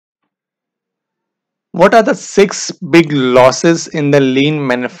What are the six big losses in the lean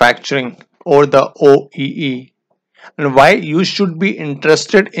manufacturing or the OEE, and why you should be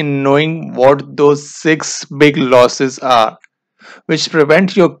interested in knowing what those six big losses are, which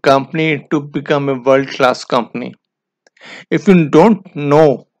prevent your company to become a world-class company? If you don't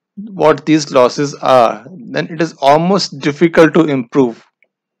know what these losses are, then it is almost difficult to improve.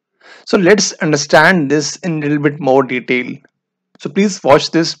 So let's understand this in a little bit more detail. So please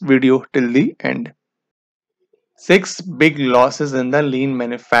watch this video till the end. Six big losses in the lean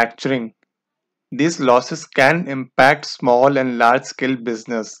manufacturing. These losses can impact small and large scale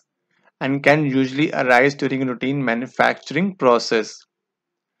business and can usually arise during routine manufacturing process.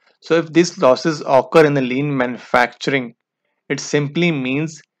 So if these losses occur in the lean manufacturing, it simply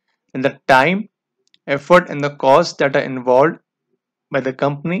means that the time, effort and the cost that are involved by the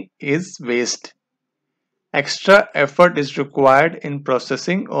company is waste. Extra effort is required in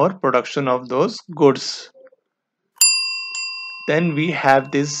processing or production of those goods. Then we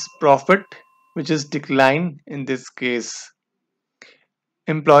have this profit, which is decline in this case.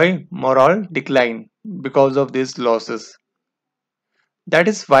 Employee morale decline because of these losses. That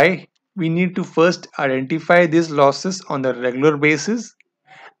is why we need to first identify these losses on a regular basis,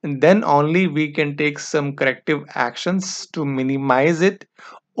 and then only we can take some corrective actions to minimize it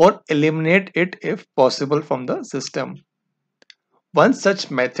or eliminate it if possible from the system. One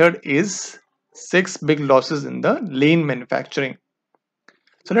such method is six big losses in the lean manufacturing.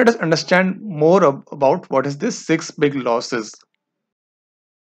 So let us understand more about what is this six big losses.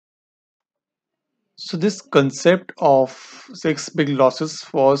 So this concept of six big losses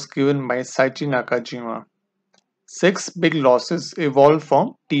was given by Saichi Nakajima. Six big losses evolved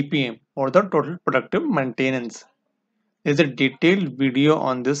from TPM, or the total productive maintenance. There's a detailed video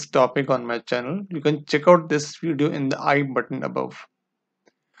on this topic on my channel. You can check out this video in the I button above.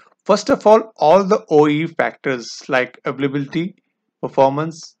 First of all the OEE factors like availability,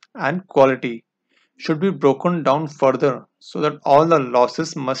 performance and quality should be broken down further so that all the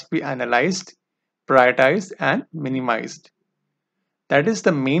losses must be analyzed, prioritized and minimized. That is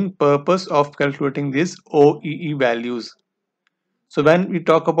the main purpose of calculating these OEE values. So when we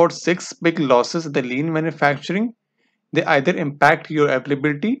talk about six big losses in the lean manufacturing, they either impact your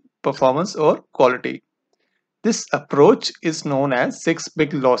availability, performance or quality. This approach is known as six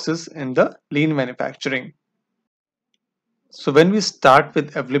big losses in the lean manufacturing. So when we start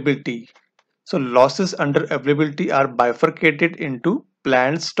with availability, so losses under availability are bifurcated into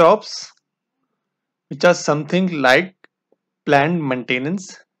planned stops, which are something like planned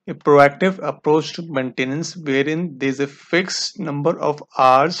maintenance, a proactive approach to maintenance wherein there is a fixed number of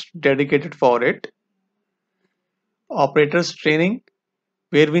hours dedicated for it. Operators training,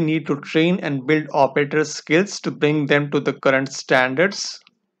 where we need to train and build operators' skills to bring them to the current standards.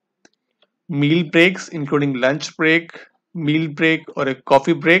 Meal breaks, including lunch break, meal break or a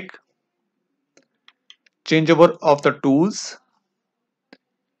coffee break. Changeover of the tools.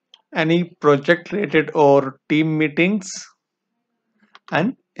 Any project related or team meetings.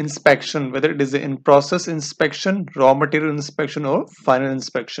 And inspection, whether it is an in-process inspection, raw material inspection or final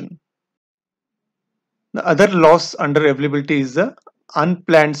inspection. The other loss under availability is the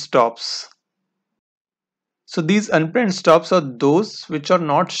unplanned stops. So these unplanned stops are those which are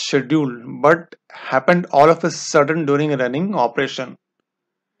not scheduled but happened all of a sudden during a running operation.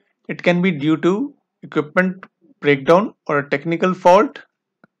 It can be due to equipment breakdown or a technical fault,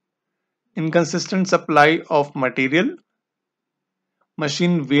 inconsistent supply of material,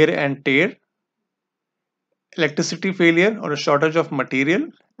 machine wear and tear, electricity failure or a shortage of material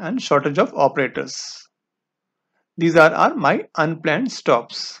and shortage of operators. These are my unplanned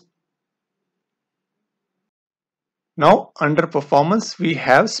stops. Now under performance we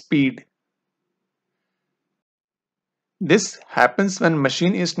have speed. This happens when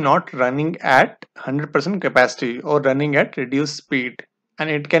machine is not running at 100% capacity or running at reduced speed, and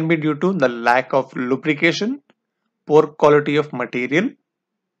it can be due to the lack of lubrication, poor quality of material,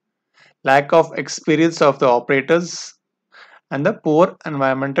 lack of experience of the operators, and the poor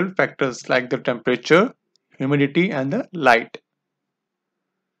environmental factors like the temperature, humidity and the light.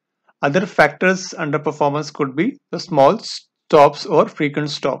 Other factors under performance could be the small stops or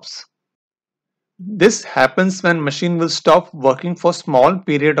frequent stops. This happens when machine will stop working for small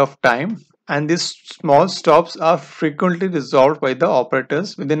period of time, and these small stops are frequently resolved by the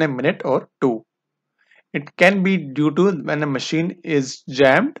operators within a minute or two. It can be due to when a machine is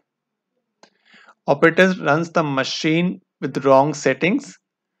jammed, operators runs the machine with wrong settings,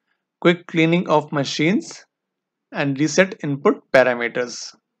 quick cleaning of machines and reset input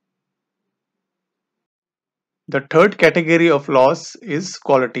parameters. The third category of loss is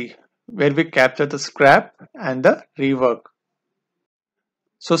quality. where we capture the scrap and the rework.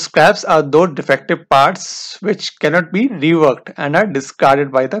 So scraps are those defective parts which cannot be reworked and are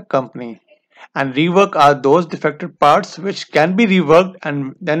discarded by the company. And rework are those defective parts which can be reworked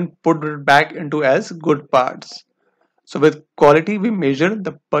and then put it back into as good parts. So with quality, we measure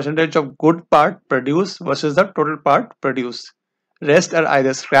the percentage of good part produced versus the total part produced. Rest are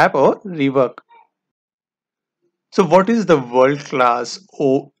either scrap or rework. So what is the world-class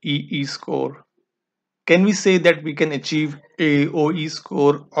OEE score? Can we say that we can achieve a OEE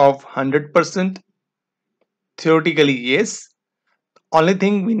score of 100%? Theoretically, yes. Only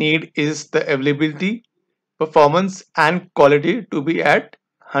thing we need is the availability, performance and quality to be at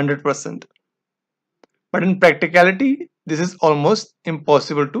 100%. But in practicality, this is almost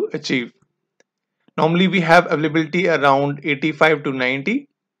impossible to achieve. Normally we have availability around 85 to 90,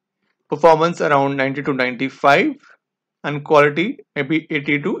 performance around 90 to 95 and quality maybe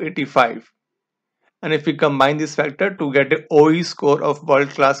 80 to 85. And if we combine this factor to get an OE score of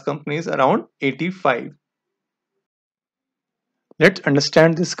world-class companies around 85. Let's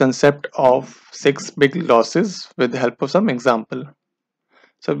understand this concept of 6 big losses with the help of some example.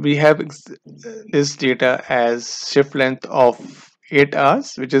 So we have this data as shift length of 8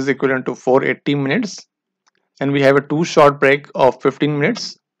 hours, which is equivalent to 480 minutes. And we have a 2 short break of 15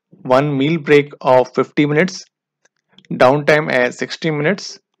 minutes, 1 meal break of 50 minutes, downtime as 60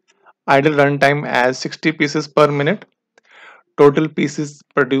 minutes, idle runtime as 60 pieces per minute, total pieces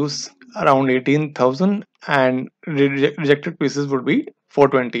produced around 18,000 and rejected pieces would be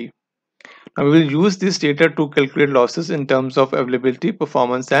 420. Now we will use this data to calculate losses in terms of availability,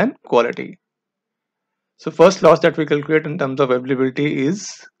 performance and quality. So first loss that we calculate in terms of availability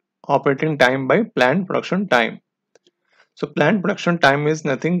is operating time by planned production time. So planned production time is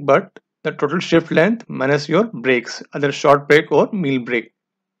nothing but the total shift length minus your breaks, either short break or meal break.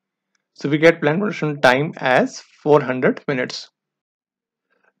 So we get planned production time as 400 minutes.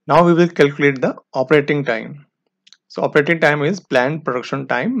 Now we will calculate the operating time. So operating time is planned production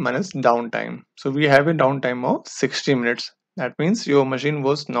time minus downtime. So we have a downtime of 60 minutes. That means your machine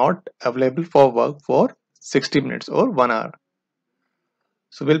was not available for work for 60 minutes or 1 hour.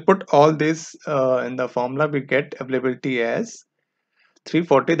 So we'll put all this in the formula. We get availability as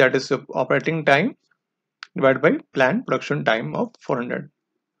 340, that is operating time, divided by planned production time of 400.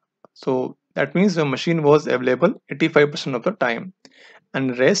 So that means the machine was available 85% of the time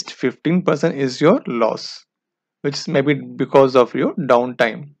and rest 15% is your loss, which is maybe because of your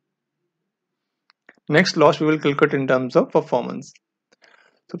downtime. Next loss we will calculate in terms of performance.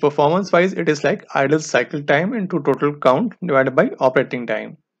 So performance wise, it is like idle cycle time into total count divided by operating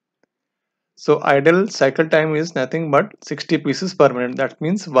time. So idle cycle time is nothing but 60 pieces per minute. That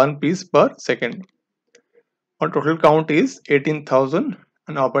means 1 piece per second. Our total count is 18,000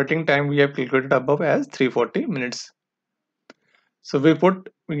 and operating time we have calculated above as 340 minutes. So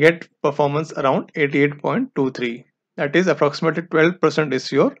we get performance around 88.23. That is approximately 12%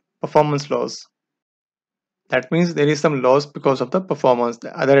 is your performance loss. That means there is some loss because of the performance.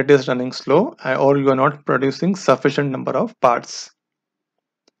 Either it is running slow or you are not producing sufficient number of parts.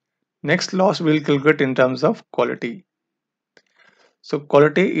 Next loss we will calculate in terms of quality. So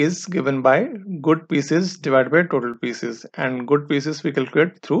quality is given by good pieces divided by total pieces, and good pieces we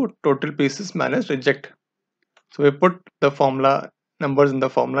calculate through total pieces minus reject. So we put the formula numbers in the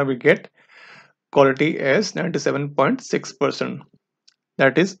formula, we get quality as 97.6%.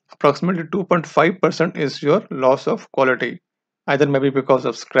 That is approximately 2.5% is your loss of quality, either maybe because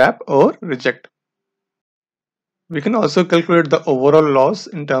of scrap or reject. We can also calculate the overall loss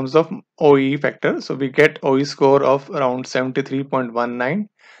in terms of OEE factor. So we get OEE score of around 73.19.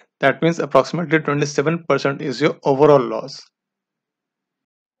 That means approximately 27% is your overall loss.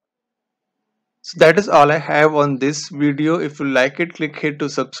 So that is all I have on this video. If you like it, click here to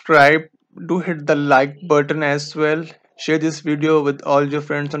subscribe. Do hit the like button as well. Share this video with all your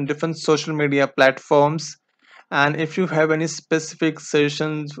friends on different social media platforms. And if you have any specific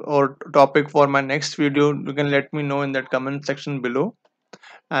suggestions or topic for my next video, you can let me know in that comment section below.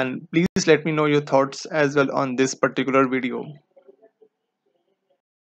 And please let me know your thoughts as well on this particular video.